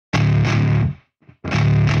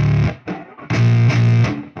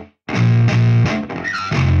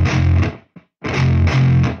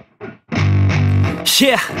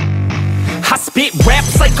Yeah, I spit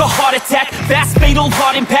raps like a heart attack, fast fatal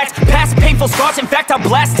heart impact, past painful scars. In fact, I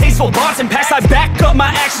blast tasteful bars and packs. I back up my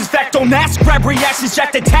actions, fact don't ask, grab reactions,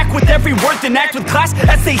 jacked attack with every word, then act with class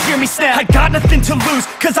as they hear me snap. I got nothing to lose,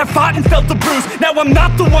 cause I fought and felt the bruise. Now I'm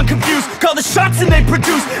not the one confused, call the shots and they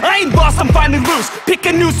produce. I ain't lost, I'm finally loose, pick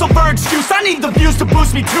a new silver excuse. I need the views to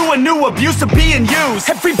boost me to a new abuse of being used.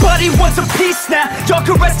 Everybody wants a piece now, y'all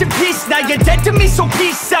can rest in peace now. You're dead to me, so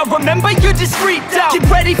peace out. Remember you're discreet out, get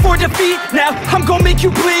ready for defeat now. I'm gonna make you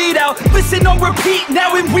bleed out. Listen on repeat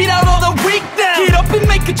now and weed out all the weak now. Get up and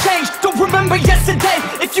make a change, don't remember yesterday.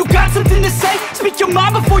 If you got something to say, speak your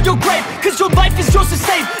mind before your grave, cause your life is yours to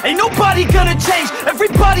save. Ain't nobody gonna change,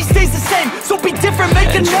 everybody stays the same. So be different,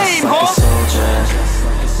 make a name, like a soldier,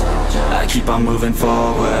 I keep on moving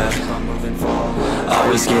forward,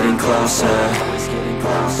 always getting closer.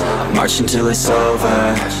 I march until it's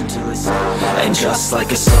over. And just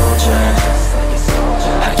like a soldier,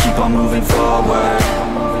 I keep on moving forward,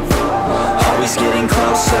 always getting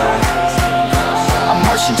closer. I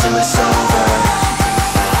march until it's over.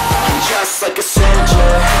 And just like a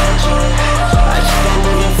soldier, I keep on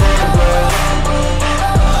moving forward,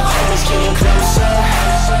 always getting closer.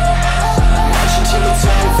 I march until it's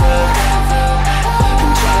over.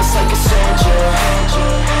 And just like a soldier,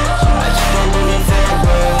 I keep on moving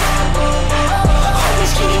forward,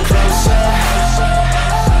 always getting closer.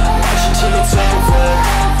 I march until it's over.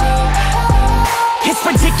 It's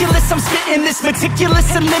ridiculous, I'm spitting this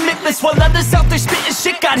meticulous and limitless, while others out there spitting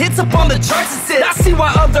shit got hits up on the charts. I see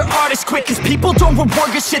why other artists quit, cause people don't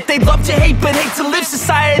reward good shit. They love to hate but hate to live.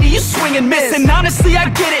 Society, you swing and miss. And honestly I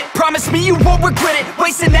get it, promise me you won't regret it.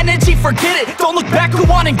 Wasting energy, forget it, don't look back, go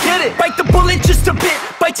on and get it. Bite the bullet just a bit,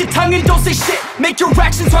 bite your tongue and don't say shit. Make your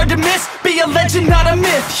actions hard to miss, be a legend not a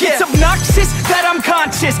myth. Yeah. It's obnoxious that I'm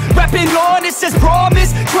conscious, rapping honest as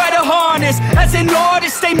promise. Try to harness, as an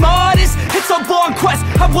artist stay modest. It's a long quest,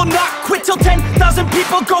 I will not quit till 10,000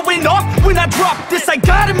 people going off when I drop this. I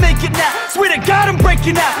gotta make it now, swear to God I'm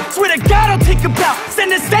breaking out. Swear to God I'll take a bow,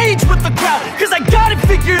 stand the stage with the crowd, cause I got it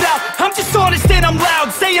figured out. I'm just honest and I'm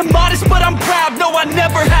loud, staying modest but I'm proud. No, I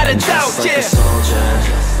never had a doubt. Just like a soldier,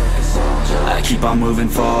 I keep on moving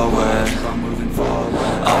forward,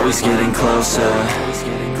 always getting closer.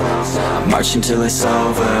 I march until it's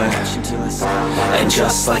over. And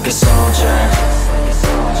just like a soldier,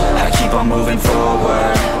 I keep on moving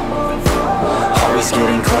forward, always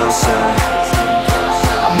getting closer.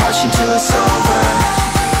 I march until it's over.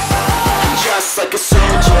 And just like a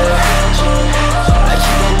soldier, I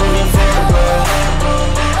keep on moving forward,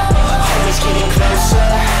 always getting closer.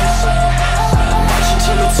 I march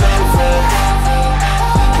until it's over.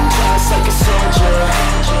 And just like a soldier,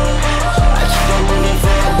 I keep on moving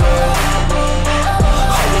forward,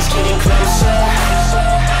 always getting closer.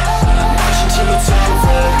 I march until it's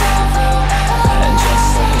over. And just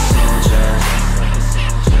like a soldier,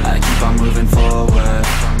 I keep on moving forward,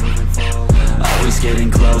 always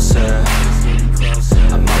getting closer.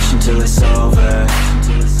 I march until it's over.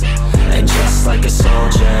 And just like a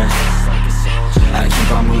soldier, I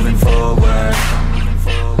keep on moving forward,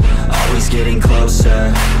 always getting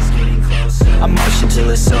closer. I march until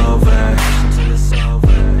it's over.